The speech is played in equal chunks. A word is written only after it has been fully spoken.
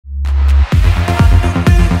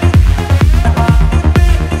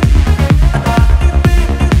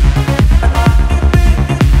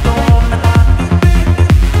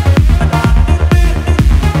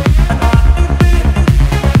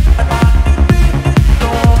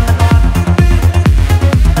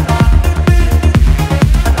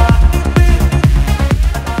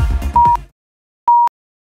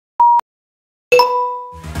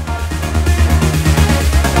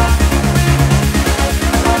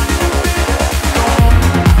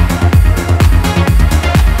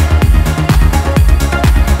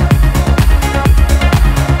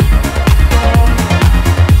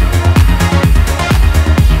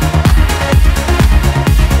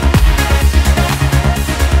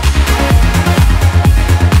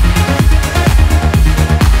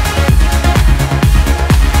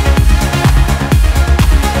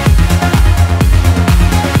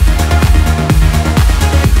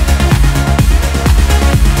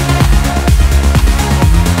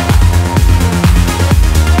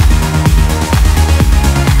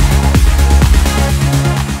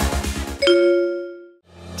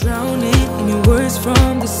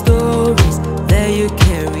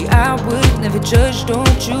never judge,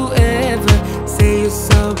 don't you ever say you're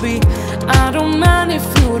sorry. I don't mind if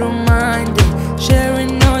you don't mind it,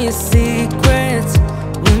 sharing all your secrets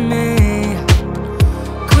with me.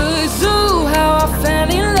 'Cause ooh, how I fell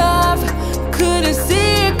in love, couldn't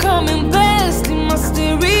see it coming, blessed in my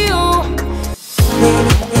stereo.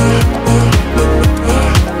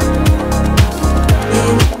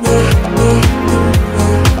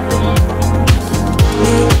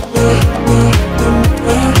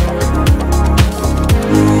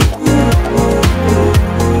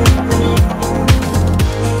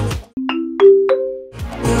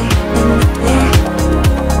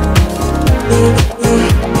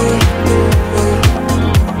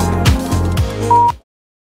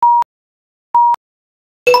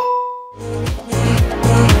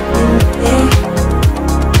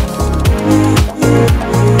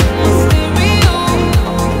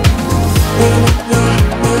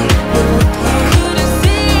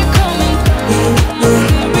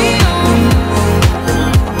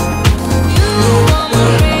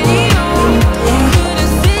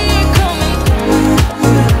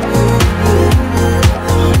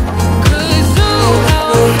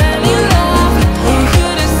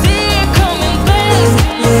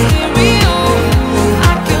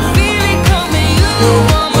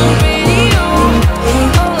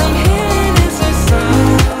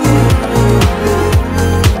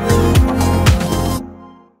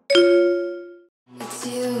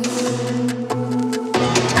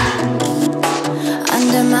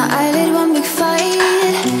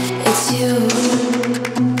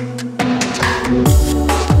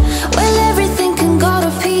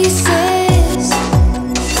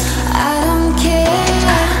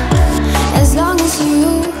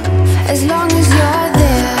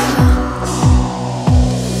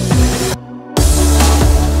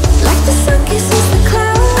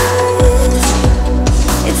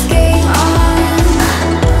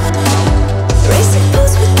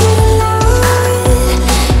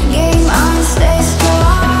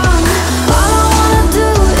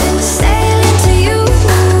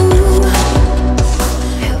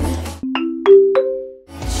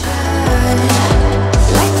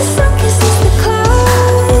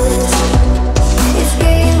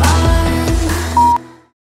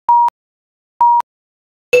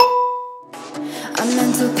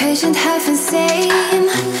 Patient, half insane,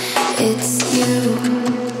 it's you.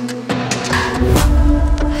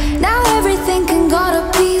 Now everything can go to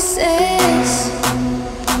pieces,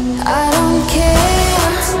 I don't care.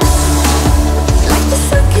 Like the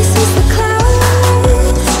sun kisses the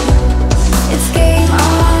clouds, it's game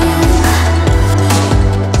on.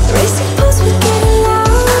 Racing pulse, we get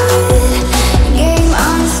loud. Game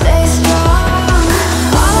on, stay strong.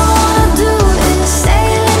 All I wanna do is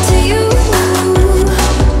sail into you.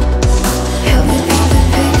 Help me paint the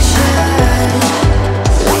picture.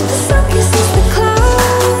 Like the sun kisses the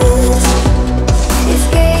clouds, it's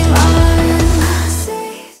game on.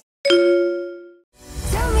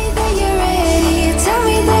 Tell me that you're ready, tell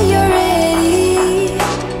me that you're ready.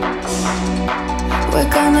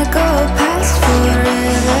 We're gonna go past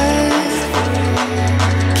forever.